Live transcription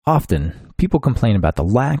Often, people complain about the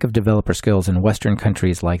lack of developer skills in Western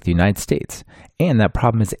countries like the United States, and that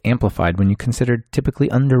problem is amplified when you consider typically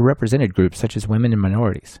underrepresented groups such as women and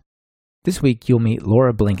minorities. This week, you'll meet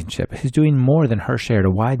Laura Blankenship, who's doing more than her share to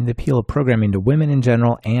widen the appeal of programming to women in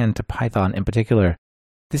general and to Python in particular.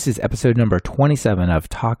 This is episode number 27 of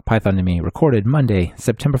Talk Python to Me, recorded Monday,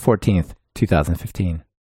 September 14th, 2015.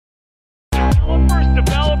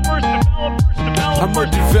 Developers. I'm a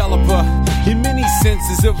developer in many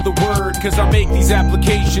senses of the word, cause I make these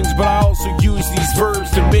applications, but I also use these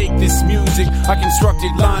verbs to make this music. I construct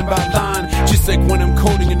it line by line, just like when I'm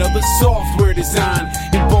coding another software design.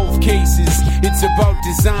 In both cases, it's about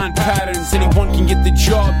design patterns. Anyone can get the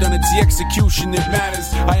job done, it's the execution that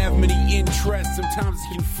matters. I have many interests, sometimes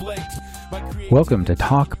conflict. Welcome to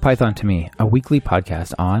Talk Python to Me, a weekly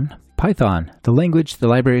podcast on Python, the language, the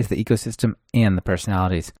libraries, the ecosystem, and the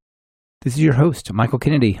personalities. This is your host, Michael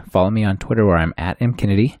Kennedy. Follow me on Twitter where I'm at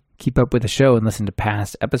mkennedy. Keep up with the show and listen to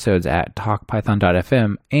past episodes at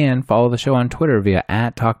talkpython.fm, and follow the show on Twitter via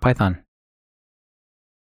 @talkpython.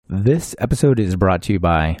 This episode is brought to you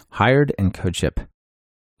by Hired and CodeShip.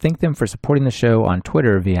 Thank them for supporting the show on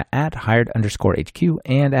Twitter via @hired_HQ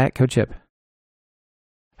and @CodeShip.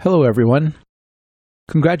 Hello, everyone.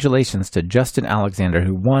 Congratulations to Justin Alexander,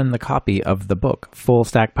 who won the copy of the book, Full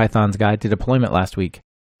Stack Python's Guide to Deployment, last week.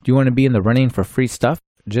 Do you want to be in the running for free stuff?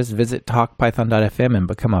 Just visit talkpython.fm and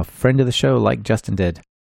become a friend of the show like Justin did.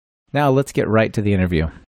 Now let's get right to the interview.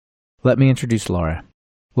 Let me introduce Laura.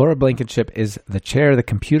 Laura Blankenship is the chair of the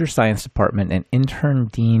Computer Science Department and intern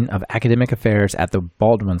dean of academic affairs at the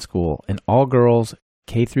Baldwin School, an all-girls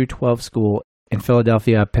K-12 school in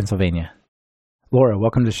Philadelphia, Pennsylvania. Laura,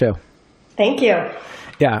 welcome to the show. Thank you.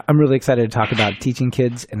 Yeah, I'm really excited to talk about teaching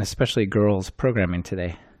kids and especially girls programming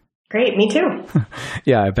today. Great, me too.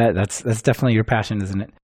 Yeah, I bet that's definitely your passion, isn't it?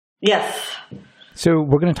 Yes. So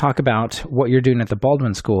we're going to talk about what you're doing at the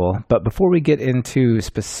Baldwin School, but before we get into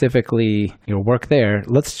specifically your work there,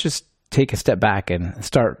 let's just take a step back and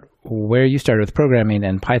start where you started with programming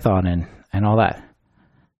and Python and all that.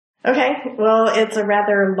 Okay, well, it's a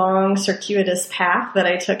rather long, circuitous path that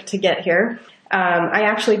I took to get here. I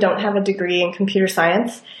actually don't have a degree in computer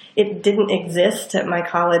science. It didn't exist at my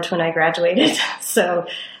college when I graduated. So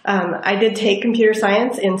I did take computer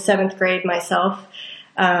science in 7th grade myself,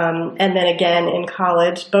 and then again in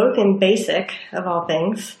college, both in BASIC, of all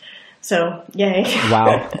things. So, yay.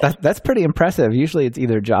 Wow, that's pretty impressive. Usually it's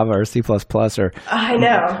either Java or C++. Or I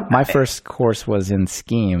know. My first course was in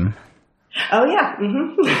Scheme. Oh, yeah.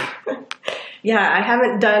 Mm-hmm. Yeah, I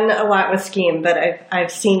haven't done a lot with Scheme, but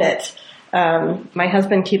I've seen it. My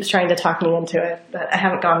husband keeps trying to talk me into it, but I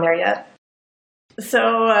haven't gone there yet.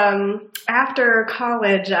 So after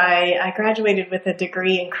college, I graduated with a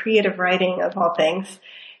degree in creative writing, of all things,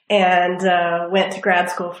 and went to grad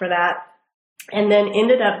school for that, and then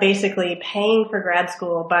ended up basically paying for grad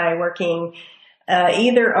school by working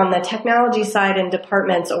either on the technology side in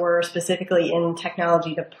departments or specifically in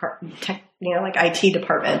technology like IT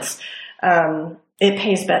departments. It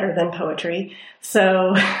pays better than poetry.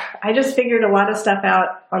 So I just figured a lot of stuff out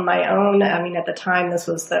on my own. I mean, at the time, this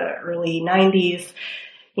was the early 90s.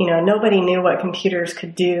 Nobody knew what computers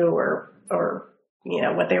could do or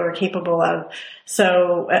what they were capable of.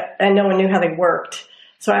 So, and no one knew how they worked.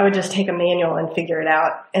 So I would just take a manual and figure it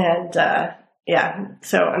out. And,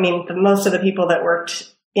 so, I mean, most of the people that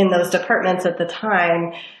worked in those departments at the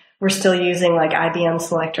time were still using like IBM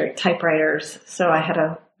Selectric typewriters. So I had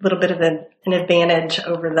a little bit of an advantage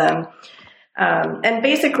over them. And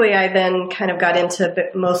basically, I then kind of got into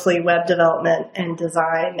mostly web development and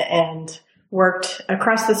design and worked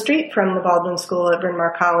across the street from the Baldwin School at Bryn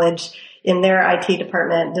Mawr College in their IT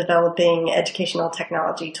department developing educational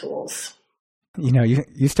technology tools.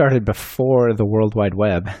 You started before the World Wide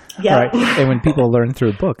Web, yep. Right? And when people learn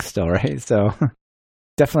through books still, right? So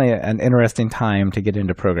definitely an interesting time to get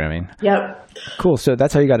into programming. Yep. Cool. So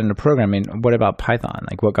that's how you got into programming. What about Python?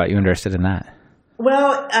 Like, what got you interested in that?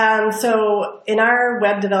 Well, so in our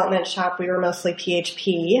web development shop, we were mostly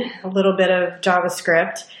PHP, a little bit of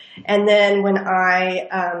JavaScript. And then when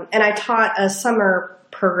I taught a summer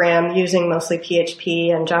program using mostly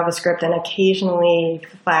PHP and JavaScript and occasionally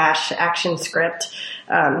Flash ActionScript.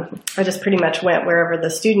 I just pretty much went wherever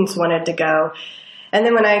the students wanted to go. And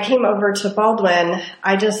then when I came over to Baldwin,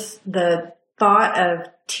 the thought of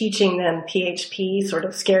teaching them PHP sort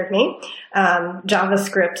of scared me.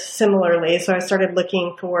 JavaScript similarly. So I started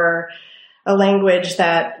looking for a language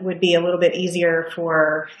that would be a little bit easier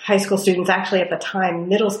for high school students, actually at the time,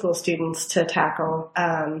 middle school students to tackle.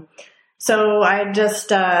 So I just,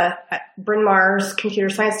 Bryn Mawr's computer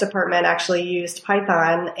science department actually used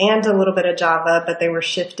Python and a little bit of Java, but they were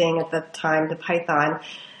shifting at the time to Python.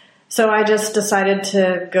 So I just decided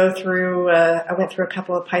to go through, I went through a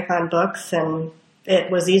couple of Python books, and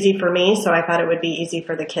it was easy for me, so I thought it would be easy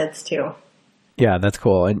for the kids too. Yeah, that's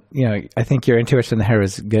cool. And, I think your intuition there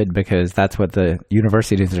was good because that's what the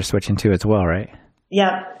universities are switching to as well, right?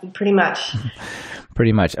 Yeah, pretty much.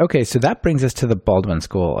 Pretty much. Okay, so that brings us to the Baldwin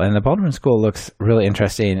School. And the Baldwin School looks really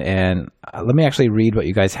interesting. And let me actually read what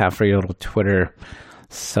you guys have for your little Twitter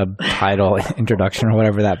subtitle introduction or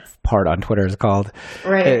whatever that part on Twitter is called.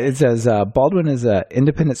 Right. It says, Baldwin is an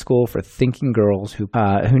independent school for thinking girls who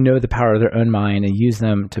know the power of their own mind and use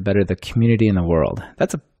them to better the community and the world.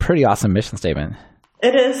 That's a pretty awesome mission statement.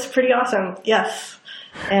 It is pretty awesome, yes.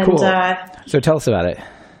 And, cool. So tell us about it.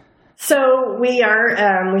 So we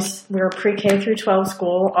are we're a pre-K through 12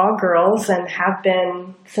 school, all girls, and have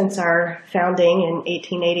been since our founding in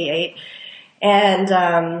 1888. And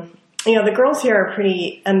the girls here are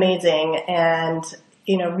pretty amazing, and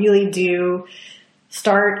really do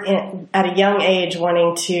start at a young age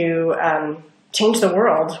wanting to change the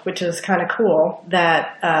world, which is kind of cool.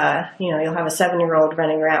 That you'll have a 7-year-old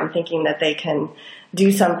running around thinking that they can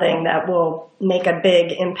do something that will make a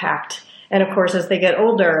big impact. And of course, as they get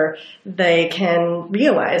older, they can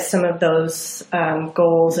realize some of those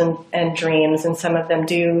goals and dreams. And some of them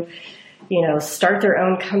do, start their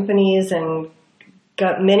own companies, and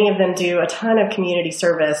many of them do a ton of community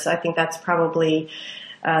service. I think that's probably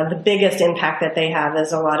the biggest impact that they have,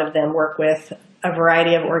 is a lot of them work with a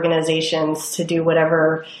variety of organizations to do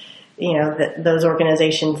whatever, those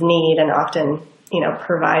organizations need, and often,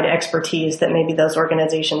 provide expertise that maybe those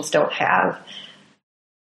organizations don't have.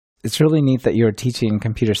 It's really neat that you're teaching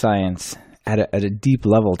computer science at a deep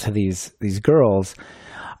level to these girls.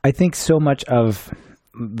 I think so much of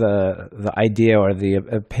the idea or the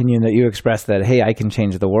opinion that you express that, hey, I can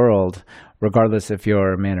change the world, regardless if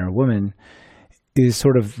you're a man or a woman, is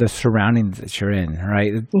sort of the surroundings that you're in,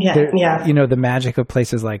 right? Yeah. The magic of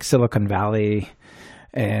places like Silicon Valley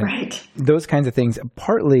and right. Those kinds of things.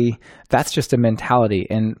 Partly, that's just a mentality,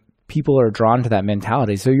 and people are drawn to that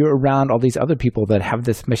mentality. So you're around all these other people that have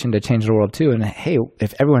this mission to change the world too. And hey,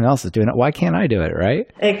 if everyone else is doing it, why can't I do it, right?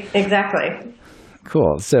 Exactly.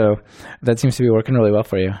 Cool. So that seems to be working really well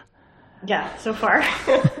for you. Yeah, so far.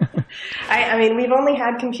 I mean, we've only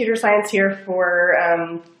had computer science here for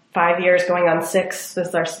 5 years, going on 6. This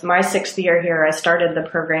is my 6th year here. I started the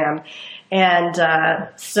program. And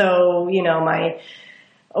so,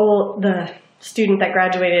 the student that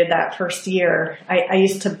graduated that first year, I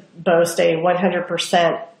used to boast a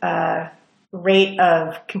 100% rate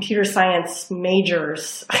of computer science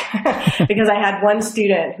majors because I had one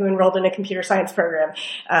student who enrolled in a computer science program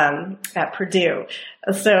at Purdue.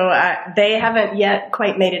 So they haven't yet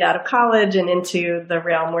quite made it out of college and into the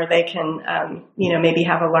realm where they can, maybe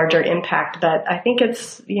have a larger impact. But I think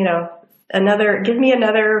it's, give me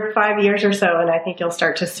another 5 years or so, and I think you'll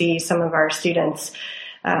start to see some of our students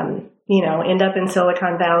end up in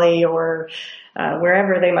Silicon Valley or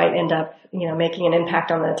wherever they might end up, making an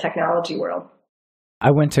impact on the technology world.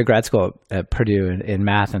 I went to grad school at Purdue in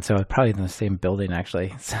math, and so probably in the same building,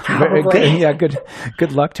 actually. So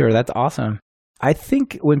good luck to her. That's awesome. I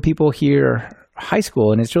think when people hear high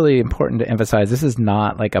school, and it's really important to emphasize, this is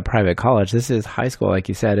not like a private college. This is high school, like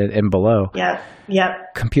you said, and below. Yeah.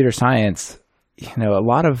 Computer science, a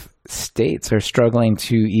lot of states are struggling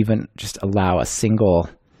to even just allow a single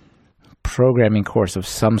programming course of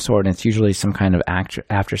some sort, and it's usually some kind of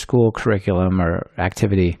after-school curriculum or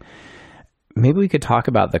activity. Maybe we could talk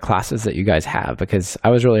about the classes that you guys have, because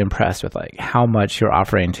I was really impressed with how much you're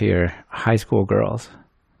offering to your high school girls.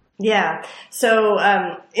 Yeah. So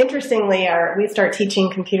interestingly, we start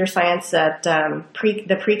teaching computer science at the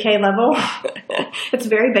pre-K level. It's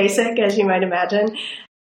very basic, as you might imagine.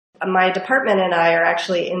 My department and I are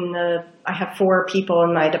actually I have 4 people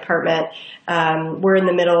in my department. We're in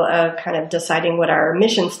the middle of kind of deciding what our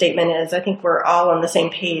mission statement is. I think we're all on the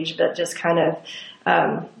same page, but just kind of,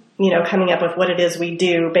 coming up with what it is we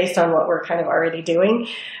do based on what we're kind of already doing.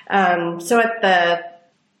 So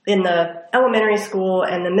in the elementary school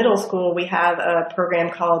and the middle school, we have a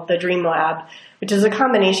program called the Dream Lab, which is a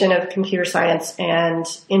combination of computer science and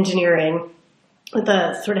engineering, with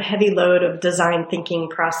a sort of heavy load of design thinking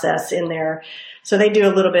process in there. So they do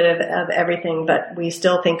a little bit of everything, but we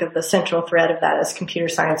still think of the central thread of that as computer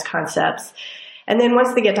science concepts. And then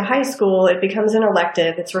once they get to high school, it becomes an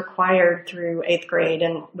elective. It's required through 8th grade,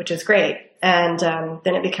 which is great. And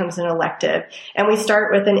then it becomes an elective. And we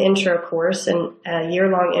start with an intro course, a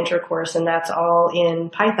year-long intro course, and that's all in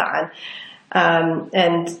Python.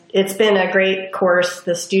 And it's been a great course.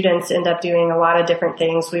 The students end up doing a lot of different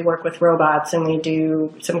things. We work with robots and we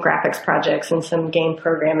do some graphics projects and some game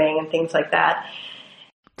programming and things like that.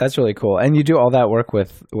 That's really cool. And you do all that work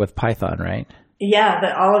with Python, right?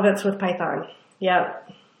 Yeah, all of it's with Python. Yeah.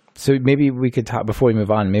 So maybe we could talk, before we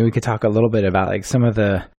move on, maybe we could talk a little bit about like some of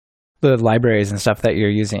the libraries and stuff that you're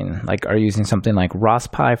using. Like, are you using something like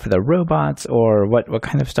ROSPy for the robots, or what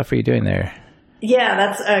kind of stuff are you doing there? Yeah,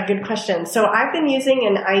 that's a good question. So I've been using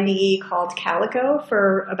an IDE called Calico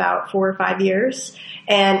for about 4 or 5 years,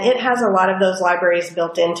 and it has a lot of those libraries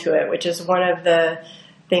built into it, which is one of the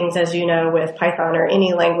things, as you know, with Python or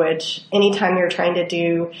any language, anytime you're trying to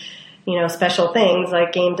do, special things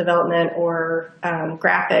like game development or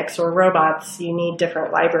graphics or robots, you need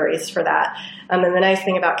different libraries for that. And the nice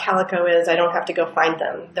thing about Calico is I don't have to go find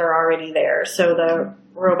them. They're already there. So the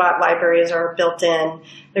robot libraries are built in.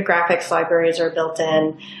 The graphics libraries are built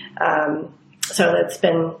in. So it's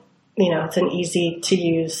been, it's an easy to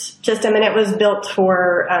use system. And it was built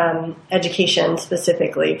for education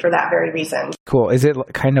specifically for that very reason. Cool. Is it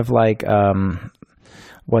kind of like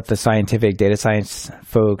what the scientific data science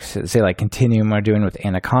folks, say like Continuum, are doing with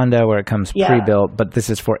Anaconda, where it comes pre-built, but this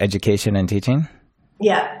is for education and teaching?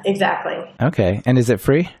 Yeah, exactly. Okay. And is it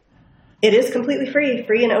free? It is completely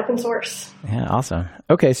free and open source. Yeah, awesome.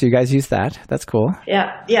 Okay, so you guys use that. That's cool.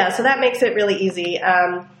 Yeah. So that makes it really easy.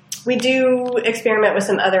 We do experiment with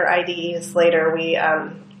some other IDEs later. We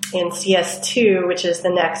in CS2, which is the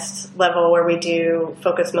next level where we do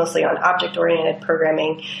focus mostly on object-oriented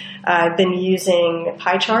programming, I've been using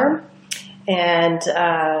PyCharm, and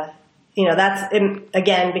that's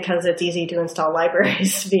again because it's easy to install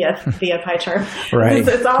libraries via PyCharm. Right.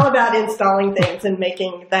 It's all about installing things and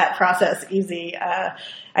making that process easy.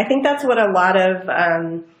 I think that's what a lot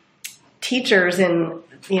of teachers in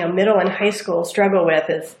middle and high school struggle with.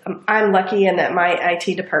 Is I'm lucky in that my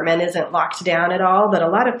IT department isn't locked down at all, but a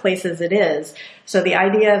lot of places it is. So the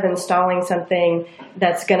idea of installing something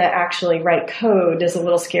that's going to actually write code is a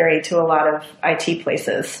little scary to a lot of IT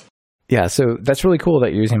places. Yeah, so that's really cool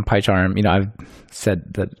that you're using PyCharm. I've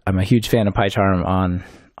said that I'm a huge fan of PyCharm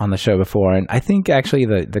on the show before, and I think actually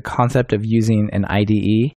the concept of using an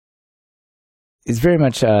IDE is very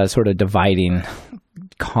much sort of dividing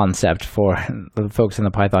concept for the folks in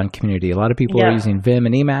the Python community. A lot of people are using Vim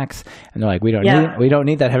and Emacs, and they're like, we don't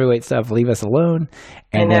need that heavyweight stuff. Leave us alone.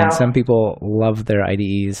 And then some people love their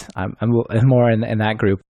IDEs. I'm more in that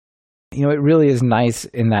group. It really is nice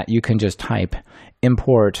in that you can just type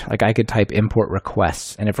import. Like I could type import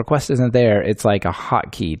requests, and if request isn't there, it's like a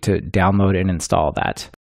hotkey to download and install that.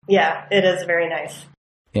 Yeah, it is very nice.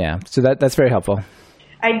 Yeah, so that's very helpful.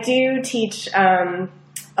 I do teach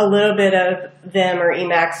a little bit of Vim or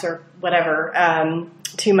Emacs or whatever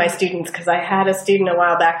to my students, because I had a student a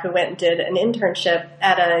while back who went and did an internship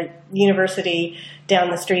at a university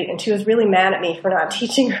down the street, and she was really mad at me for not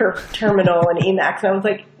teaching her Terminal and Emacs. And I was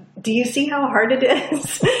like, do you see how hard it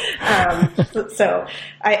is? So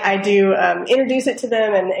I do introduce it to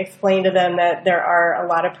them and explain to them that there are a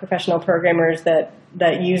lot of professional programmers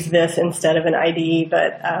that use this instead of an IDE,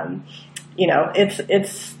 but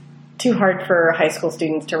it's too hard for high school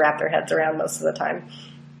students to wrap their heads around most of the time.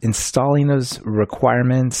 Installing those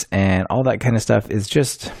requirements and all that kind of stuff is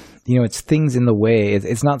just, it's things in the way.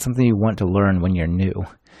 It's not something you want to learn when you're new.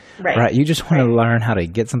 Right? You just want to learn how to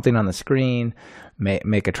get something on the screen,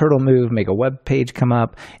 make a turtle move, make a web page come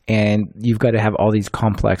up, and you've got to have all these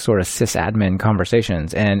complex sort of sysadmin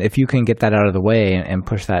conversations. And if you can get that out of the way and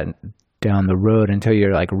push that down the road until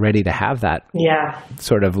you're like ready to have that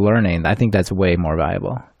sort of learning, I think that's way more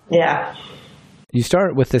valuable. Yeah. You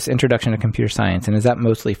start with this introduction to computer science, and is that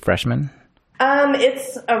mostly freshmen?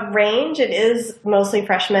 It's a range. It is mostly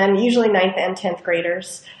freshmen, usually 9th and 10th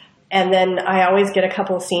graders. And then I always get a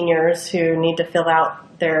couple of seniors who need to fill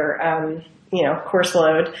out their, course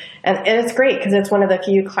load. And it's great because it's one of the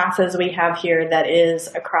few classes we have here that is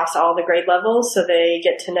across all the grade levels. So they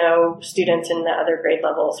get to know students in the other grade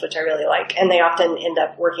levels, which I really like. And they often end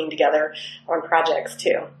up working together on projects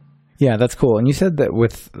too. Yeah, that's cool. And you said that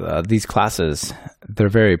with these classes, they're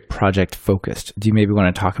very project focused. Do you maybe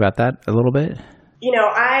want to talk about that a little bit?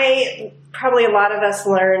 Probably a lot of us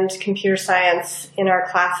learned computer science in our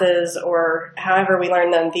classes, or however we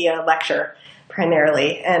learned them, via lecture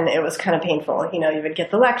primarily. And it was kind of painful. You would get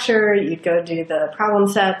the lecture, you'd go do the problem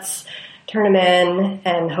sets, turn them in,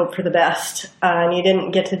 and hope for the best. And you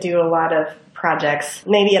didn't get to do a lot of projects,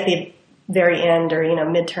 maybe at the very end or,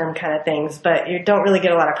 midterm kind of things, but you don't really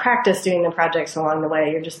get a lot of practice doing the projects along the way.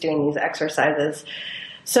 You're just doing these exercises.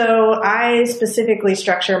 So I specifically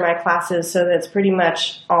structure my classes so that it's pretty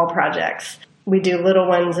much all projects. we do little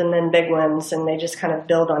ones and then big ones, and they just kind of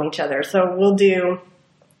build on each other. So we'll do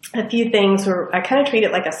a few things where I kind of treat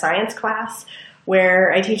it like a science class,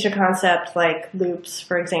 where I teach a concept like loops,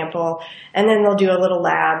 for example, and then they'll do a little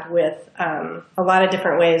lab with a lot of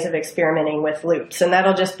different ways of experimenting with loops. And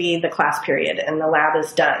that'll just be the class period, and the lab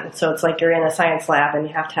is done. So it's like you're in a science lab and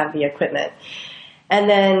you have to have the equipment. And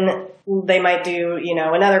then they might do,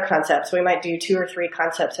 another concept. So we might do 2 or 3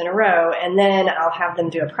 concepts in a row, and then I'll have them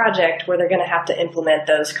do a project where they're going to have to implement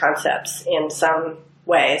those concepts in some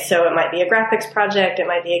way. So it might be a graphics project, it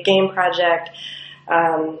might be a game project,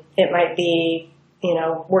 it might be,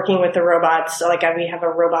 working with the robots. So like we have a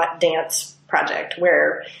robot dance project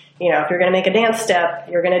where, if you're going to make a dance step,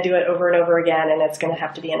 you're going to do it over and over again, and it's going to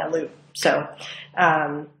have to be in a loop. So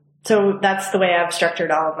that's the way I've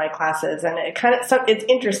structured all of my classes. And it's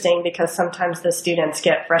interesting because sometimes the students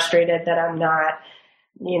get frustrated that I'm not,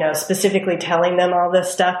 specifically telling them all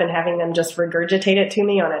this stuff and having them just regurgitate it to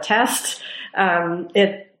me on a test.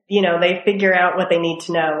 They figure out what they need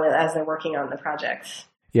to know as they're working on the projects.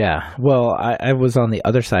 Yeah. Well, I was on the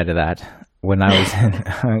other side of that when I was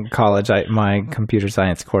in college. My computer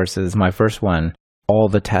science courses, my first one, all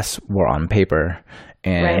the tests were on paper.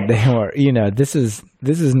 And They were, this is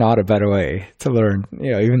not a better way to learn,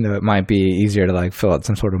 even though it might be easier to like fill out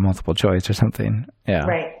some sort of multiple choice or something. Yeah.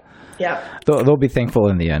 Right. Yeah. They'll be thankful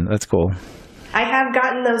in the end. That's cool. I have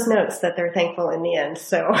gotten those notes that they're thankful in the end.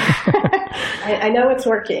 So I know it's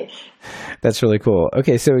working. That's really cool.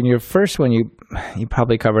 Okay. So in your first one, you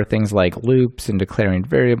probably cover things like loops and declaring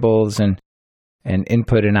variables and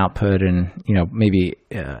input and output, and maybe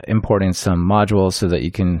importing some modules so that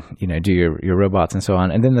you can do your robots and so on.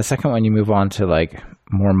 And then the second one, you move on to like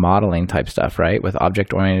more modeling type stuff, right? With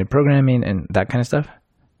object-oriented programming and that kind of stuff.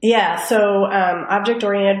 Yeah, so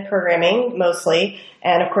object-oriented programming mostly,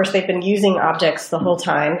 and of course they've been using objects the whole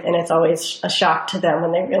time, and it's always a shock to them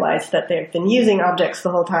when they realize that they've been using objects the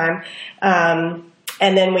whole time.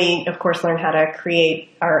 And then we, of course, learn how to create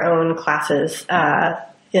our own classes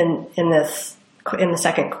in the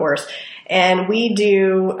second course. And we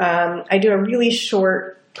do, I do a really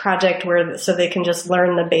short project so they can just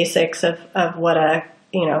learn the basics of what a,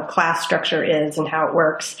 class structure is and how it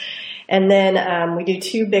works. And then we do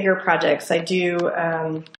 2 bigger projects. I do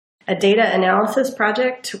a data analysis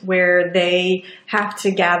project where they have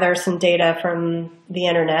to gather some data from the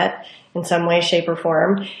internet in some way, shape, or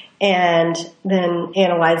form, and then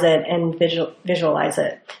analyze it and visualize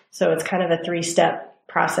it. So it's kind of a 3-step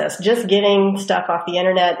process. Just getting stuff off the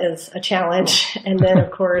internet is a challenge. And then,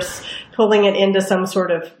 of course, pulling it into some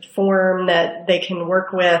sort of form that they can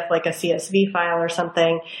work with, like a CSV file or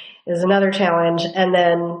something, is another challenge. And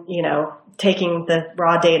then, taking the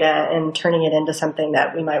raw data and turning it into something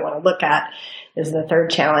that we might want to look at is the third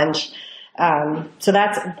challenge. So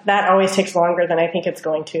that always takes longer than I think it's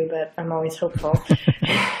going to, but I'm always hopeful.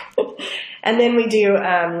 And then we do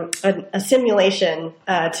a simulation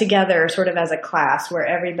together sort of as a class where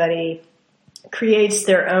everybody creates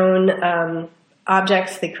their own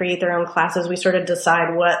objects. They create their own classes. We sort of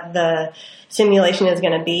decide what the simulation is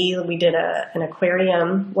going to be. We did an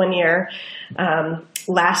aquarium one year.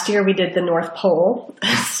 Last year we did the North Pole.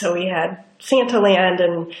 So we had Santa Land,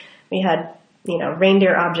 and we had,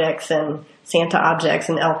 reindeer objects and Santa objects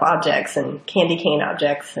and elf objects and candy cane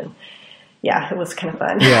objects. And yeah, it was kind of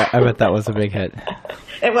fun. Yeah, I bet that was a big hit.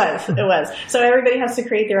 It was. So everybody has to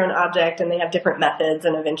create their own object, and they have different methods,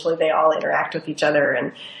 and eventually they all interact with each other.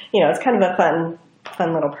 And, it's kind of a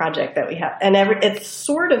fun little project that we have. And it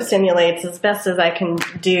sort of simulates, as best as I can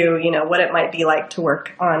do, what it might be like to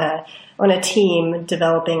work on a team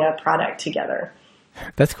developing a product together.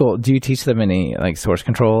 That's cool. Do you teach them any like source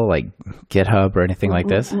control, like GitHub or anything like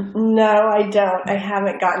this? No, I don't. I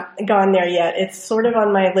haven't gone there yet. It's sort of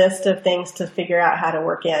on my list of things to figure out how to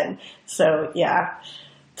work in. So yeah,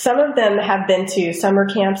 some of them have been to summer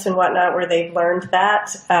camps and whatnot where they've learned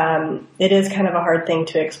that. It is kind of a hard thing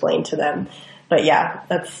to explain to them, but yeah,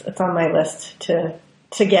 it's on my list to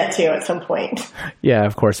get to at some point. Yeah,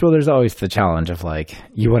 of course. Well, there's always the challenge of like,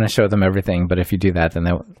 you want to show them everything, but if you do that, then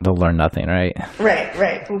they'll learn nothing, right?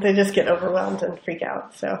 Right. They just get overwhelmed and freak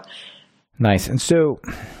out. So nice. And so,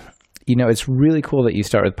 it's really cool that you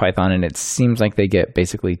start with Python, and it seems like they get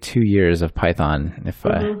basically 2 years of Python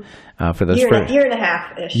for those year and a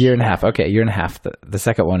half-ish. Year and a half. Okay, year and a half. The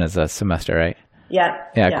second one is a semester, right? Yeah.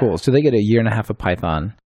 Yeah, cool. So they get a year and a half of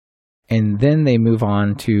Python. And then they move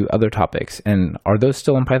on to other topics. And are those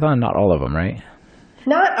still in Python? Not all of them, right?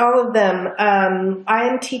 Not all of them. I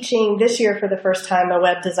am teaching this year for the first time a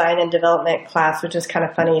web design and development class, which is kind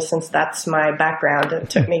of funny since that's my background. It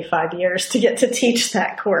took me 5 years to get to teach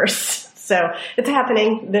that course. So it's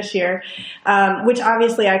happening this year, which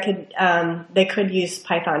obviously they could use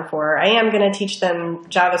Python for. I am going to teach them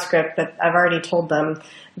JavaScript, but I've already told them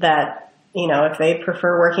that, if they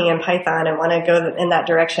prefer working in Python and want to go in that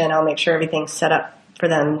direction, I'll make sure everything's set up for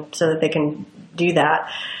them so that they can do that.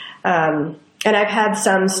 And I've had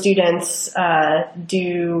some students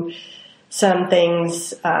do some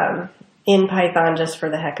things in Python just for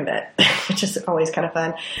the heck of it, which is always kind of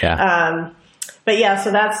fun. Yeah. But yeah, so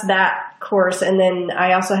that's that course. And then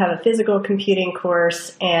I also have a physical computing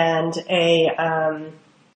course and a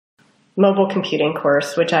mobile computing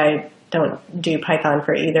course, which I don't do Python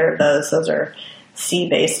for either of those. Those are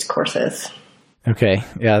C-based courses. Okay.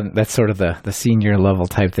 Yeah, that's sort of the senior level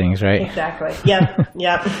type things, right? Exactly. Yep.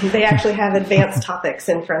 They actually have advanced topics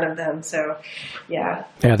in front of them. So, yeah.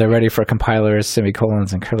 Yeah, they're ready for compilers,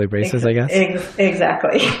 semicolons, and curly braces, I guess.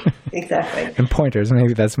 Exactly. Exactly. And pointers.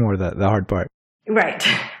 Maybe that's more the hard part. Right.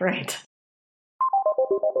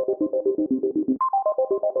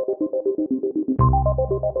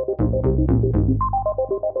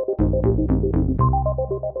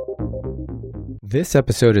 This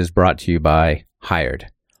episode is brought to you by Hired.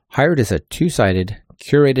 Hired is a two-sided,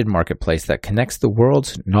 curated marketplace that connects the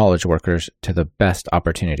world's knowledge workers to the best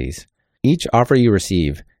opportunities. Each offer you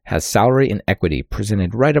receive has salary and equity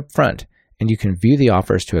presented right up front, and you can view the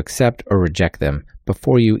offers to accept or reject them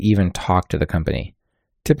before you even talk to the company.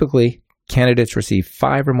 Typically, candidates receive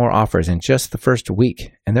 5 or more offers in just the first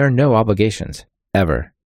week, and there are no obligations,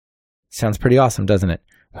 ever. Sounds pretty awesome, doesn't it?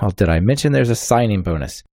 Well, did I mention there's a signing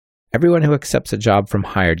bonus? Everyone who accepts a job from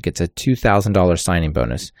Hired gets a $2,000 signing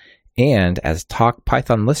bonus. And as Talk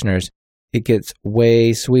Python listeners, it gets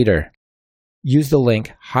way sweeter. Use the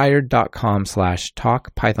link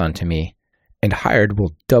hired.com/talkpython to me, and Hired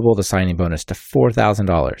will double the signing bonus to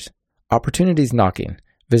 $4,000. Opportunities knocking.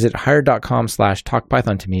 Visit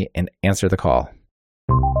hired.com/talkpython to me and answer the call.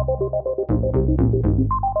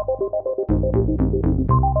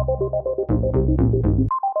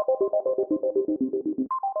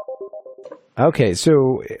 Okay,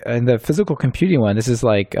 so in the physical computing one, this is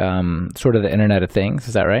like sort of the Internet of Things,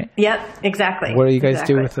 is that right? Yep, exactly. What do you guys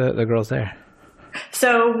do with the girls there?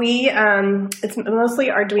 So we, it's mostly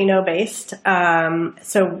Arduino based.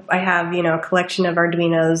 So I have, a collection of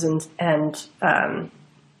Arduinos and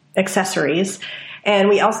accessories. And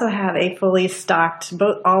we also have a fully stocked,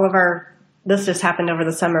 this just happened over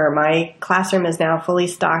the summer. My classroom is now fully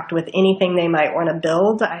stocked with anything they might want to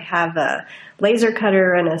build. I have a laser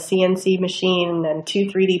cutter and a CNC machine and 2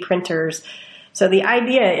 3D printers. So the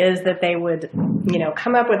idea is that they would,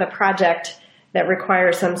 come up with a project that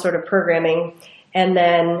requires some sort of programming and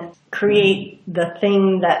then create the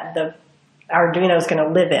thing that the Arduino is going to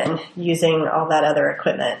live in using all that other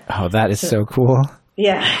equipment. Oh, that is so cool.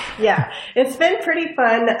 Yeah. It's been pretty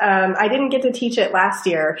fun. I didn't get to teach it last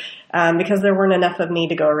year because there weren't enough of me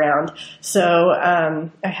to go around. So I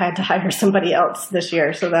had to hire somebody else this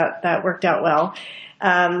year. So that worked out well.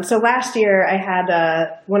 So last year I had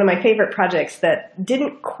one of my favorite projects that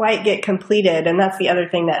didn't quite get completed. And that's the other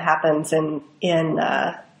thing that happens in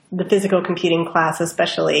the physical computing class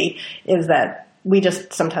especially, is that we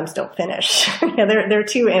just sometimes don't finish. They're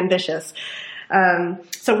too ambitious.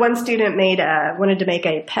 So one student wanted to make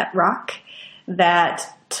a pet rock that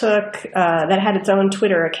had its own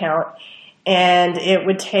Twitter account, and it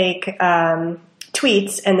would take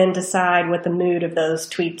tweets and then decide what the mood of those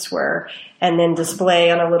tweets were, and then display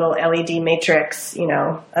on a little LED matrix,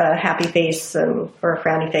 a happy face or a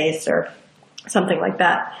frowny face or something like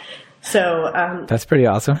that. So that's pretty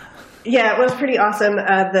awesome. Yeah, it was pretty awesome.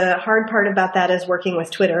 The hard part about that is working with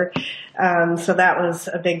Twitter. So that was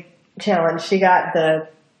a big challenge. She got the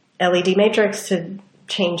LED matrix to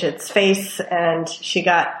change its face, and she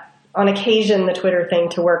got, on occasion, the Twitter thing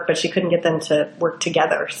to work, but she couldn't get them to work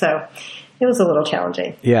together. So it was a little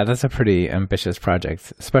challenging. Yeah, that's a pretty ambitious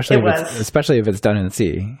project, especially if it's done in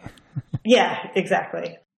C. Yeah,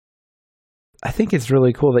 exactly. I think it's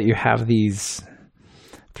really cool that you have these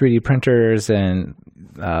 3D printers and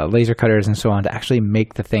laser cutters and so on to actually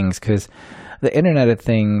make the things, because the Internet of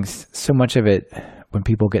Things, so much of it, when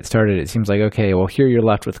people get started, it seems like, okay, well, here you're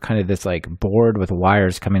left with kind of this like board with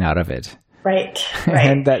wires coming out of it. Right.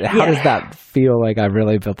 And how does that feel like I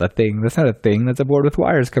really built a thing? That's not a thing. That's a board with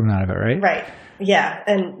wires coming out of it, right? Right. Yeah.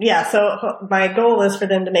 And so my goal is for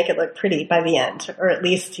them to make it look pretty by the end, or at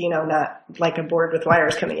least, not like a board with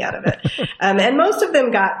wires coming out of it. And most of them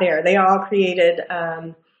got there. They all created,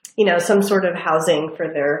 some sort of housing for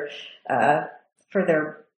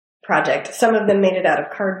their project. Some of them made it out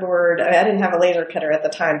of cardboard. I didn't have a laser cutter at the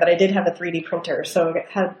time, but I did have a 3D printer. So I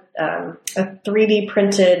had a 3D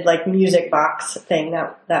printed like music box thing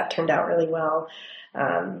that turned out really well.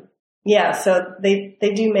 So they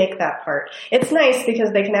do make that part. It's nice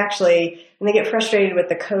because they can actually, when they get frustrated with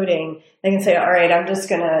the coding, they can say, all right, I'm just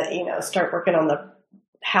going to, start working on the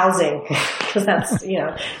housing because that's,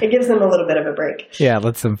 it gives them a little bit of a break. Yeah, it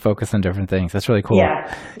lets them focus on different things. That's really cool.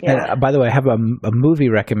 Yeah. And by the way, I have a movie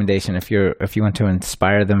recommendation if you want to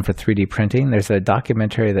inspire them for 3D printing. There's a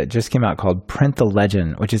documentary that just came out called Print the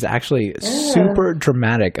Legend, which is actually super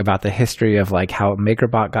dramatic about the history of like how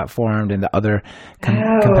MakerBot got formed and the other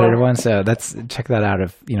competitive ones. So check that out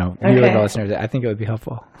if, you have listeners. I think it would be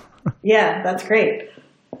helpful. Yeah, that's great.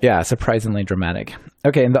 Yeah, surprisingly dramatic.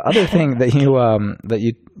 Okay, and the other thing that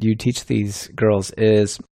you teach these girls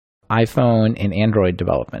is iPhone and Android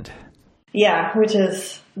development. Yeah,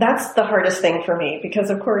 that's the hardest thing for me because,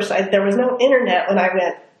 of course, there was no internet when I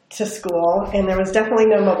went to school, and there was definitely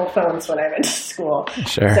no mobile phones when I went to school.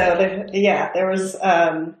 Sure. So there was.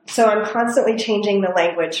 So I'm constantly changing the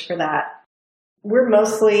language for that.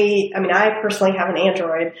 I personally have an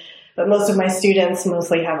Android. But most of my students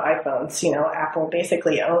mostly have iPhones. Apple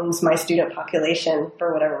basically owns my student population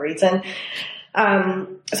for whatever reason.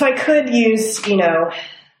 So I could use,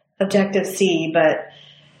 Objective-C, but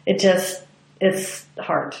it's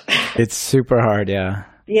hard. It's super hard, yeah.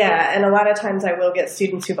 Yeah, and a lot of times I will get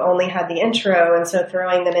students who've only had the intro, and so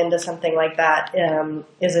throwing them into something like that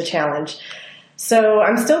is a challenge. So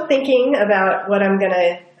I'm still thinking about what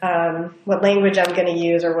what language I'm going to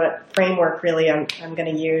use or what framework really I'm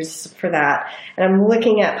going to use for that. And I'm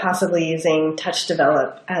looking at possibly using Touch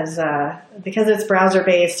Develop because it's browser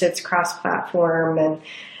based, it's cross-platform,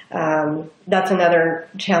 and that's another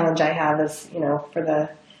challenge I have is, for the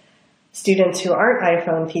students who aren't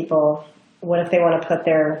iPhone people, what if they want to put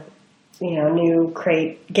their, new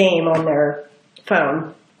Crate game on their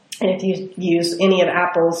phone? And if you use any of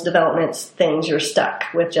Apple's development things, you're stuck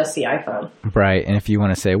with just the iPhone. Right. And if you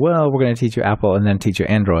want to say, well, we're going to teach you Apple and then teach you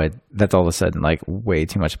Android, that's all of a sudden like way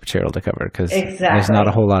too much material to cover because there's not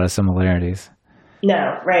a whole lot of similarities.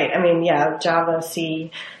 No, right. Java,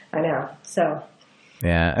 C, I know. So.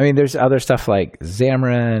 Yeah. There's other stuff like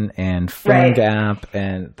Xamarin and PhoneGap,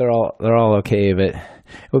 and they're all okay, but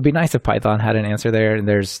it would be nice if Python had an answer there. And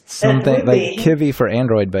there's something like Kivy for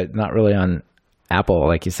Android, but not really on Apple,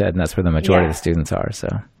 like you said, and that's where the majority of the students are. So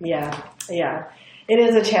yeah, it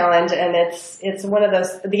is a challenge, and it's one of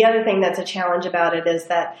those. The other thing that's a challenge about it is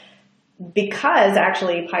that because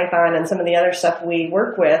actually Python and some of the other stuff we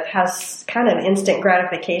work with has kind of instant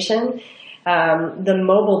gratification. The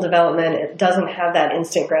mobile development, it doesn't have that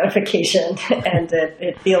instant gratification, and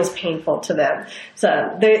it feels painful to them. So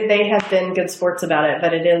they have been good sports about it,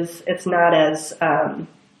 but it's not as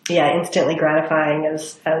instantly gratifying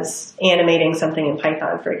as animating something in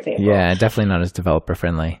Python, for example. Yeah, definitely not as developer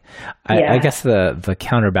friendly. I guess the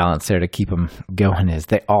counterbalance there to keep them going is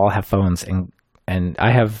they all have phones, and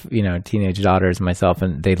I have, teenage daughters myself,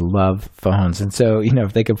 and they love phones. And so,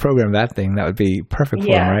 if they could program that thing, that would be perfect for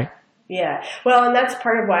them, right? Yeah. Well, and that's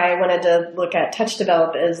part of why I wanted to look at Touch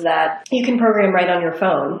Develop is that you can program right on your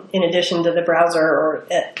phone in addition to the browser or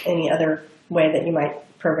any other way that you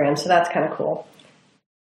might program. So that's kind of cool.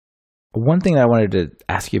 One thing that I wanted to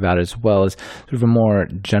ask you about as well is sort of a more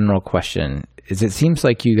general question is it seems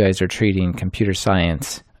like you guys are treating computer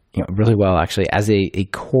science really well, actually, as a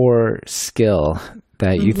core skill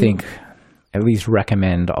that you think at least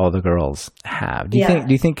recommend all the girls have. Do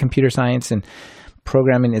you think computer science and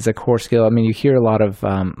programming is a core skill? You hear a lot of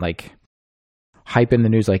hype in the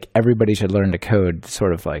news, like everybody should learn to code,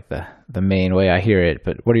 sort of like the main way I hear it.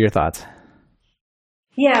 But what are your thoughts?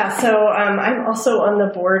 Yeah, so I'm also on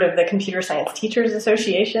the board of the Computer Science Teachers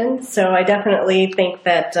Association. So I definitely think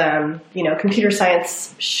that, computer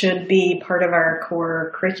science should be part of our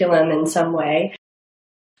core curriculum in some way.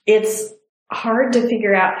 It's hard to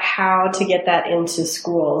figure out how to get that into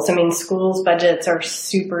schools. Schools' budgets are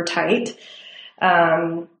super tight.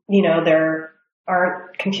 There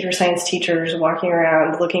aren't computer science teachers walking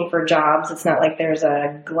around looking for jobs. It's not like there's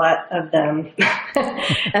a glut of them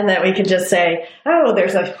and that we could just say, oh,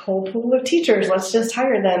 there's a whole pool of teachers. Let's just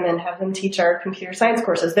hire them and have them teach our computer science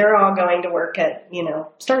courses. They're all going to work at,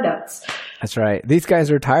 startups. That's right. These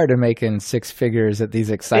guys are tired of making six figures at these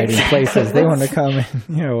exciting places. They want to come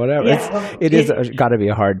and, whatever. Yeah, it's got to be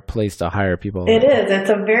a hard place to hire people. It is. It's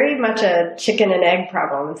a very much a chicken and egg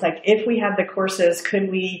problem. It's like, if we had the courses,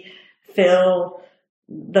 could we fill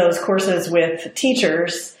those courses with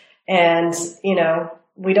teachers? And,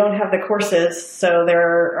 we don't have the courses, so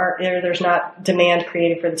there's not demand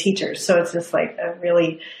created for the teachers. So it's just like a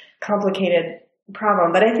really complicated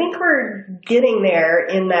problem. But I think we're getting there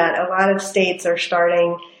in that a lot of states are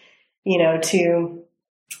starting, to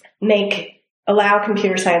allow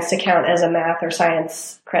computer science to count as a math or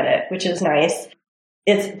science credit, which is nice.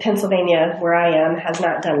 It's Pennsylvania, where I am, has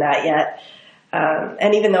not done that yet.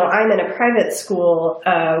 And even though I'm in a private school,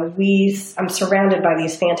 I'm surrounded by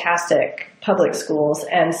these fantastic public schools.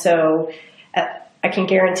 And so I can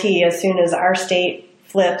guarantee as soon as our state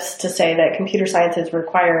flips to say that computer science is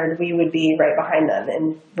required, we would be right behind them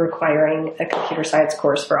in requiring a computer science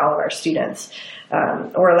course for all of our students,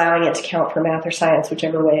 or allowing it to count for math or science,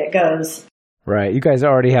 whichever way it goes. Right. You guys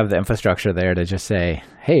already have the infrastructure there to just say,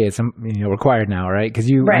 hey, it's required now, right? Because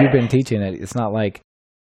you've been teaching it. It's not like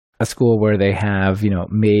a school where they have,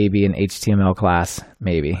 maybe an HTML class,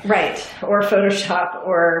 maybe. Right. Or Photoshop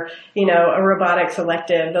or, a robotics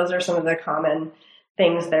elective. Those are some of the common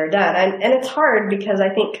things that are done. And it's hard because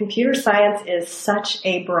I think computer science is such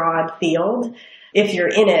a broad field. If you're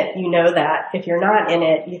in it, you know that. If you're not in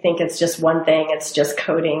it, you think it's just one thing. It's just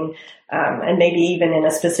coding, and maybe even in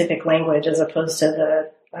a specific language as opposed to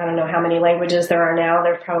I don't know how many languages there are now.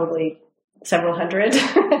 There's probably several hundred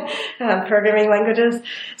programming languages.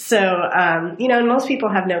 So, and most people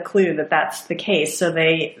have no clue that that's the case. So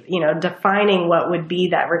they, defining what would be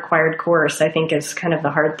that required course, I think is kind of the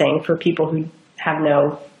hard thing for people who have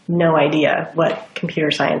no idea what computer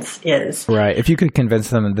science is. Right. If you could convince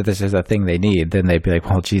them that this is a thing they need, then they'd be like,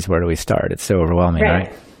 well, geez, where do we start? It's so overwhelming,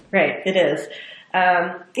 right? Right. It is.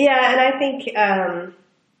 And I think, and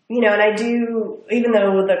I do, even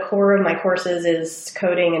though the core of my courses is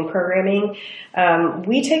coding and programming,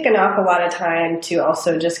 we take an awful lot of time to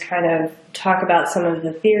also just kind of talk about some of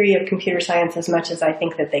the theory of computer science as much as I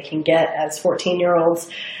think that they can get as 14-year-olds.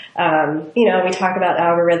 We talk about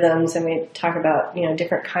algorithms and we talk about,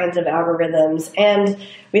 different kinds of algorithms, and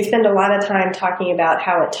we spend a lot of time talking about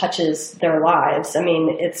how it touches their lives. I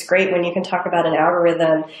mean, it's great when you can talk about an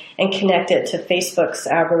algorithm and connect it to Facebook's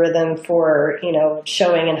algorithm for,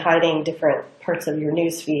 showing and hiding different parts of your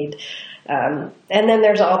newsfeed. And then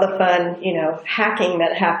there's all the fun, hacking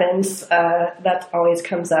that happens, that always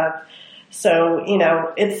comes up. So,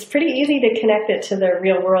 it's pretty easy to connect it to the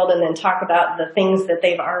real world and then talk about the things that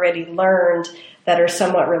they've already learned that are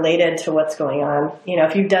somewhat related to what's going on.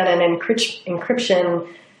 If you've done an encryption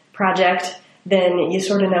project, then you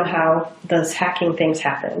sort of know how those hacking things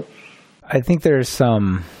happen. I think there's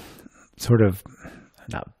some sort of,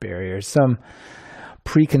 not barriers, some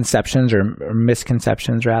preconceptions or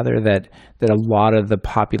misconceptions rather that a lot of the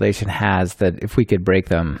population has, that if we could break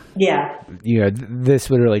them, this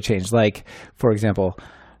would really change. Like, for example,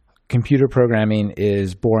 computer programming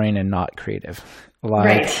is boring and not creative. Like,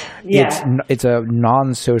 right. Yeah. It's a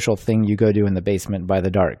non-social thing you go do in the basement by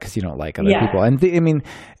the dark because you don't like other people. And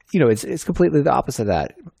it's completely the opposite of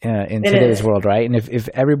that in today's world, right? And if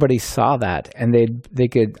everybody saw that and they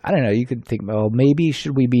could, I don't know, you could think, well, maybe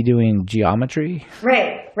should we be doing geometry?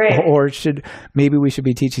 Right. Or maybe we should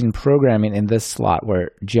be teaching programming in this slot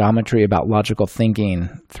where geometry about logical thinking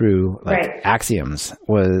through axioms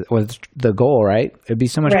was the goal, right? It'd be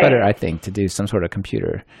so much better, I think, to do some sort of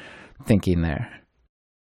computer thinking there.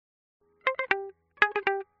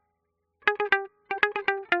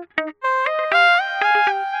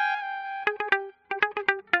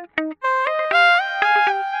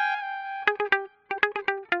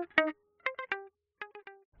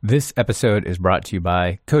 This episode is brought to you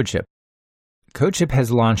by CodeShip. CodeShip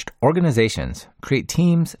has launched organizations, create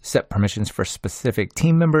teams, set permissions for specific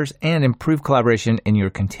team members, and improve collaboration in your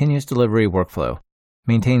continuous delivery workflow.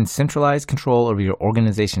 Maintain centralized control over your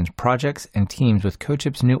organization's projects and teams with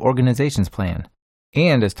CodeShip's new organizations plan.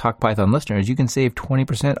 And as TalkPython listeners, you can save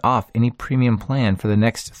 20% off any premium plan for the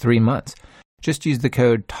next 3 months. Just use the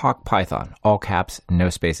code TalkPython, all caps, no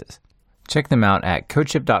spaces. Check them out at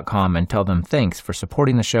CodeShip.com and tell them thanks for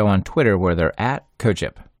supporting the show on Twitter, where they're at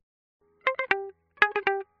CodeShip.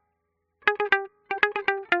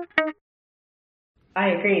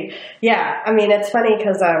 I agree. Yeah. I mean, it's funny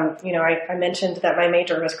because, I mentioned that my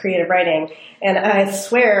major was creative writing, and I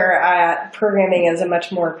swear programming is a much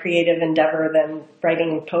more creative endeavor than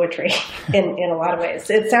writing poetry in a lot of ways.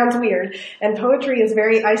 It sounds weird, and poetry is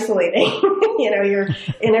very isolating. You're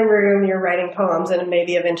in a room, you're writing poems, and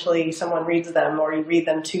maybe eventually someone reads them or you read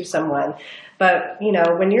them to someone. But,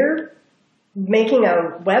 when you're making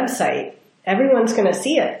a website, everyone's going to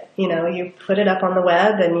see it. You put it up on the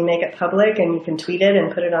web and you make it public and you can tweet it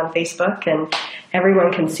and put it on Facebook and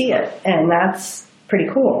everyone can see it. And that's pretty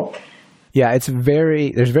cool. Yeah, there's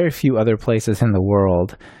very few other places in the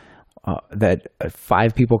world that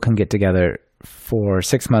 5 people can get together for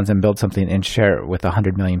 6 months and build something and share it with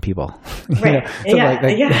 100 million people. Right.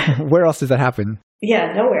 Where else does that happen?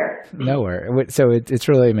 Yeah, nowhere. Nowhere. So it's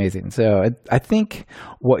really amazing. So I think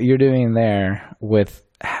what you're doing there with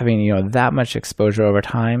having, that much exposure over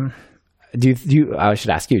time, I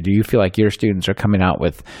should ask you, do you feel like your students are coming out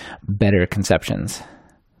with better conceptions?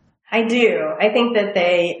 I do. I think that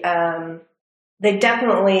they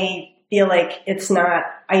definitely feel like it's not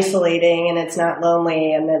isolating and it's not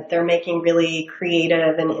lonely, and that they're making really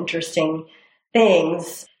creative and interesting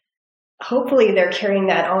things. Hopefully they're carrying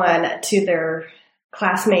that on to their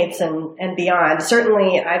classmates and beyond.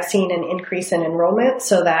 Certainly I've seen an increase in enrollment,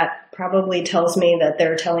 so that probably tells me that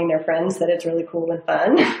they're telling their friends that it's really cool and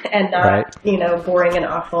fun and not, right, boring and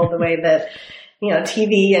awful the way that,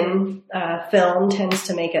 TV and film tends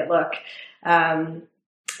to make it look. I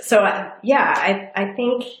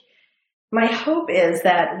think my hope is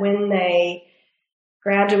that when they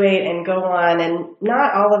graduate and go on, and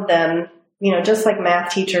not all of them, just like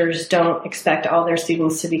math teachers don't expect all their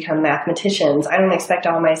students to become mathematicians, I don't expect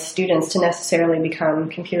all my students to necessarily become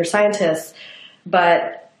computer scientists,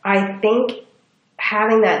 but I think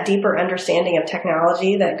having that deeper understanding of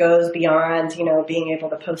technology that goes beyond, being able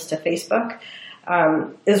to post to Facebook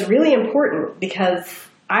is really important, because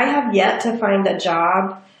I have yet to find a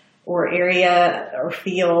job or area or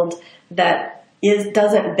field that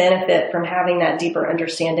doesn't benefit from having that deeper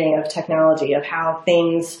understanding of technology, of how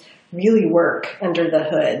things really work under the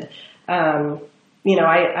hood.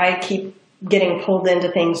 I keep getting pulled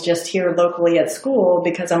into things just here locally at school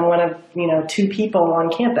because I'm one of, 2 people on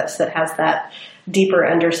campus that has that deeper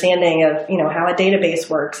understanding of, how a database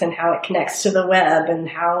works and how it connects to the web and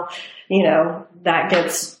how, that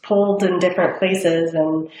gets pulled in different places.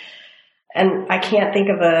 And I can't think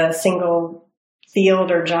of a single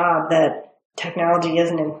field or job that technology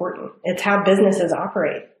isn't important. It's how businesses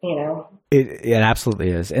operate, It absolutely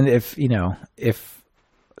is. And if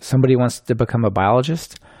somebody wants to become a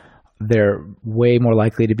biologist, they're way more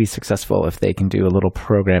likely to be successful if they can do a little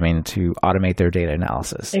programming to automate their data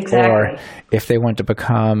analysis. Exactly. Or if they want to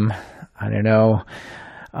become,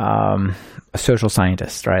 a social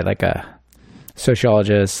scientist, right? Like a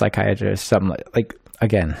sociologist, psychiatrist, something like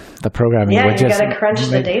again, the programming. Yeah, you got to crunch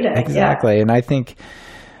the data. Exactly. Yeah. And I think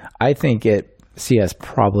CS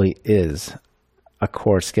probably is a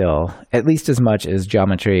core skill, at least as much as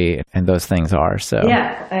geometry and those things are. So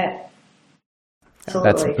yeah,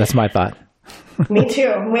 absolutely. That's my thought. Me too.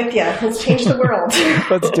 I'm with you. Let's change the world.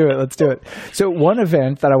 Let's do it. So one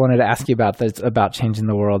event that I wanted to ask you about that's about changing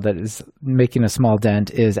the world, that is making a small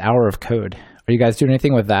dent, is Hour of Code. Are you guys doing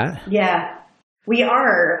anything with that? Yeah, we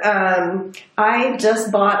are. I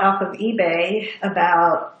just bought off of eBay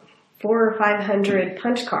about 400 or 500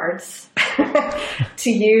 punch cards to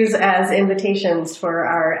use as invitations for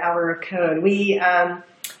our Hour of Code. We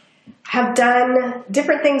have done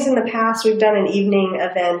different things in the past. We've done an evening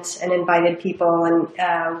event and invited people, and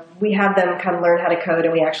we have them come learn how to code,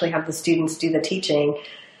 and we actually have the students do the teaching.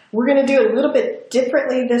 We're going to do it a little bit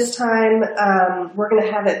differently this time. We're going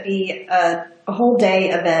to have it be a whole day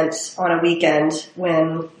event on a weekend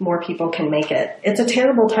when more people can make it. It's a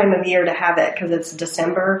terrible time of year to have it because it's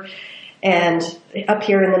December, and up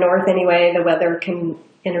here in the north anyway, the weather can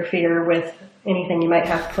interfere with anything you might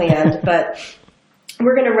have planned. But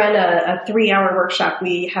we're going to run a 3-hour workshop.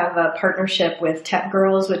 We have a partnership with Tech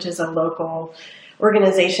Girls, which is a local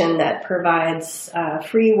organization that provides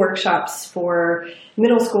free workshops for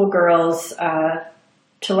middle school girls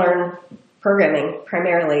to learn programming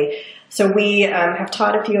primarily. So we have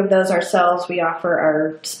taught a few of those ourselves. We offer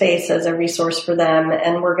our space as a resource for them,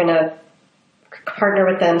 and we're going to partner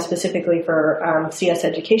with them specifically for CS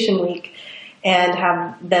Education Week and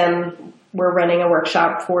have them. We're running a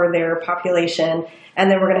workshop for their population, and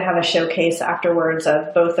then we're going to have a showcase afterwards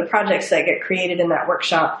of both the projects that get created in that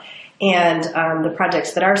workshop and the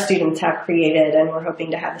projects that our students have created, and we're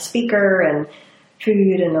hoping to have a speaker and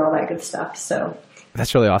food and all that good stuff. So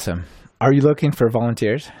that's really awesome. Are you looking for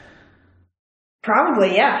volunteers?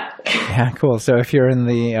 Probably, yeah. Yeah, cool. So if you're in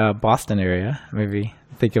the Boston area, maybe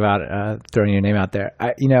think about throwing your name out there.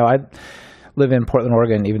 I live in Portland,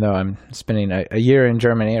 Oregon, even though I'm spending a year in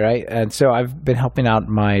Germany, right? And so I've been helping out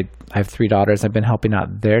I have 3 daughters. I've been helping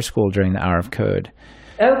out their school during the Hour of Code.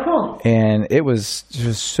 Oh, cool. And it was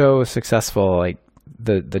just so successful. Like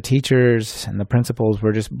the teachers and the principals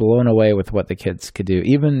were just blown away with what the kids could do.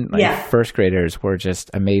 Even first graders were just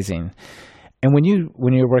amazing. And when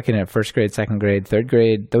you're working at first grade, second grade, third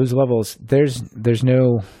grade, those levels, there's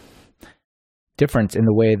no difference in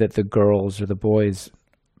the way that the girls or the boys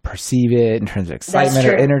perceive it in terms of excitement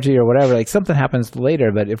or energy or whatever. Like something happens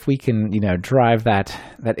later, but if we can, drive that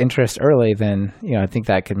interest early, then, I think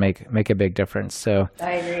that could make a big difference. So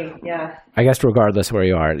I agree. Yeah. I guess regardless where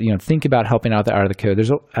you are, think about helping out the Hour of the Code. There's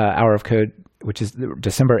an Hour of Code, which is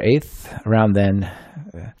December 8th. Around then,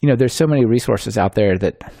 there's so many resources out there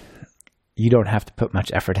that you don't have to put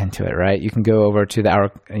much effort into it, right? You can go over to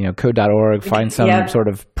the code.org, find some sort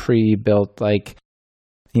of pre-built,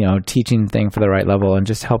 teaching thing for the right level, and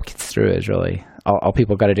just help kids through it is really all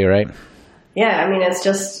people got to do, right? Yeah, I mean, it's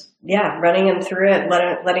just, running them through it,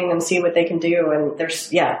 letting them see what they can do. And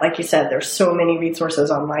there's, like you said, there's so many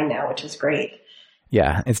resources online now, which is great.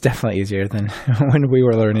 Yeah, it's definitely easier than when we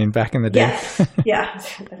were learning back in the day.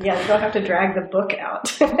 Yes. You don't have to drag the book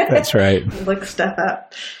out. That's right. Look stuff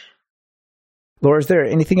up. Laura, is there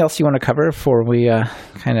anything else you want to cover before we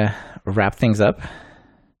kind of wrap things up?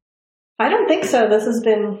 I don't think so. This has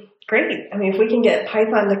been great. I mean, if we can get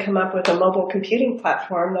Python to come up with a mobile computing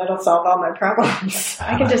platform, that'll solve all my problems.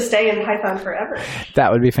 I can just stay in Python forever.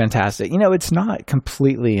 That would be fantastic. It's not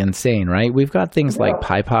completely insane, right? We've got things like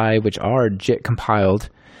PyPy, which are JIT compiled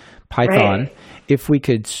Python. Right. If we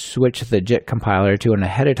could switch the JIT compiler to an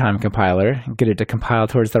ahead of time compiler, get it to compile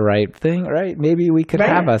towards the right thing, right? Maybe we could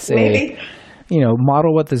have us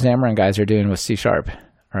model what the Xamarin guys are doing with C#.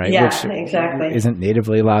 Right? Yeah, which exactly. Isn't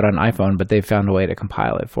natively allowed on iPhone, but they found a way to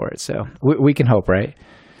compile it for it. So we can hope, right?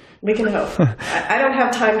 We can hope. I don't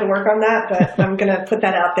have time to work on that, but I'm going to put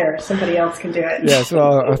that out there. Somebody else can do it. Yeah, so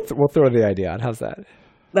we'll throw the idea out. How's that?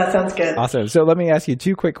 That sounds good. Awesome. So let me ask you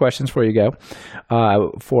 2 quick questions before you go.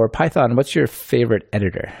 For Python, what's your favorite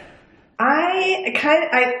editor? I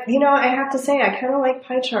have to say, I kind of like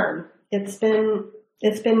PyCharm. It's been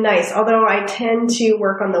nice, although I tend to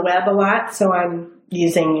work on the web a lot, so I'm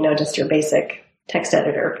using, just your basic text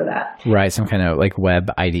editor for that. Right, some kind of like web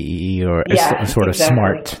IDE or a sort of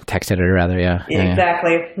smart text editor rather, yeah.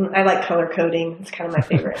 Exactly. I like color coding. It's kind of my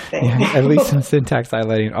favorite thing. At least some syntax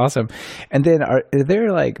highlighting. Awesome. And then are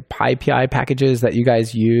there like PyPI packages that you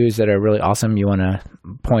guys use that are really awesome you want to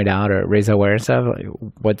point out or raise awareness of?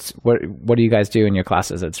 What do you guys do in your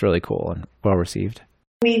classes that's really cool and well received?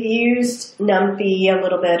 We've used NumPy a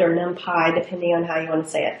little bit, or NumPy, depending on how you want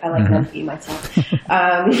to say it. I like NumPy myself.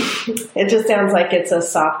 It just sounds like it's a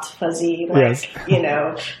soft, fuzzy,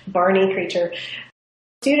 Barney creature.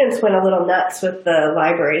 Students went a little nuts with the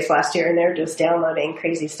libraries last year, and they're just downloading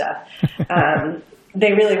crazy stuff.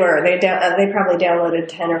 They really were. They probably downloaded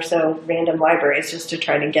 10 or so random libraries just to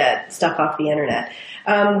try to get stuff off the internet.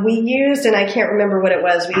 We used, and I can't remember what it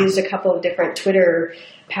was, we used a couple of different Twitter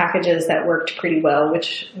packages that worked pretty well,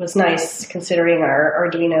 which was nice considering our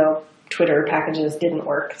Arduino Twitter packages didn't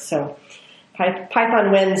work. So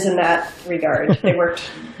Python wins in that regard. They worked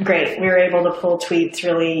great. We were able to pull tweets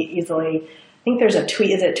really easily. I think there's a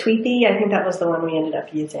tweet. Is it Tweetbee? I think that was the one we ended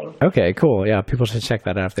up using. Okay, cool. Yeah, people should check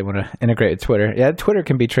that out if they want to integrate with Twitter. Yeah, Twitter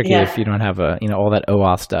can be tricky if you don't have all that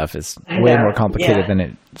OAuth stuff is way more complicated than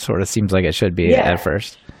it sort of seems like it should be at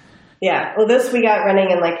first. Yeah. Well, this we got running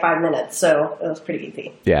in like 5 minutes, so it was pretty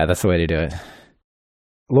easy. Yeah, that's the way to do it.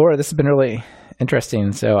 Laura, this has been really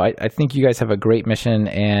interesting. So I think you guys have a great mission,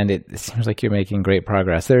 and it seems like you're making great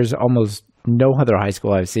progress. There's almost no other high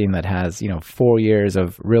school I've seen that has 4 years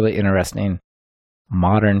of really interesting,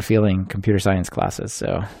 modern feeling computer science classes.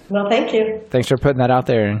 So, well, thank you. Thanks for putting that out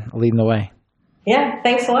there and leading the way. Yeah,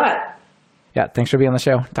 thanks a lot. Yeah, thanks for being on the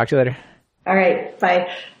show. Talk to you later. All right, bye.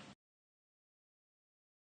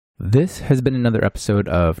 This has been another episode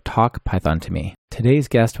of Talk Python to Me. Today's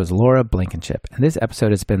guest was Laura Blankenship, and this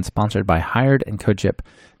episode has been sponsored by Hired and CodeShip.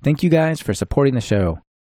 Thank you guys for supporting the show.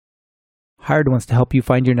 Hired wants to help you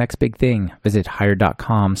find your next big thing. Visit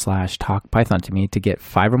hired.com/talkpython to me to get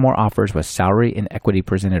 5 or more offers with salary and equity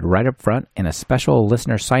presented right up front and a special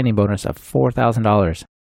listener signing bonus of $4,000.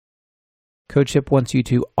 CodeShip wants you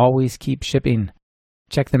to always keep shipping.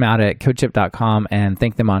 Check them out at codeship.com and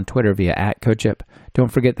thank them on Twitter via @CodeShip.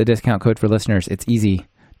 Don't forget the discount code for listeners. It's easy.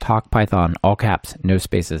 Talk Python, all caps, no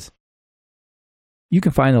spaces. You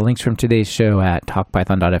can find the links from today's show at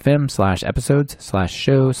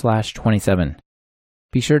talkpython.fm/episodes/show/27.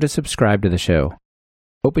 Be sure to subscribe to the show.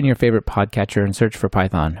 Open your favorite podcatcher and search for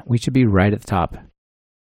Python. We should be right at the top.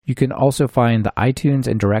 You can also find the iTunes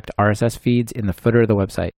and direct RSS feeds in the footer of the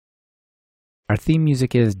website. Our theme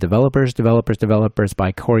music is Developers, Developers, Developers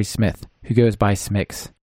by Corey Smith, who goes by Smix.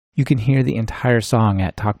 You can hear the entire song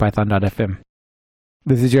at talkpython.fm.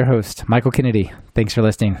 This is your host, Michael Kennedy. Thanks for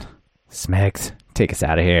listening. Smix, take us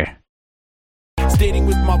out of here. Stating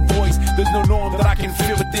with my voice, there's no norm that I can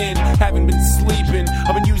feel within. Haven't been sleeping,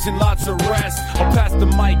 I've been using lots of rest. I'll pass the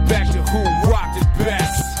mic back to who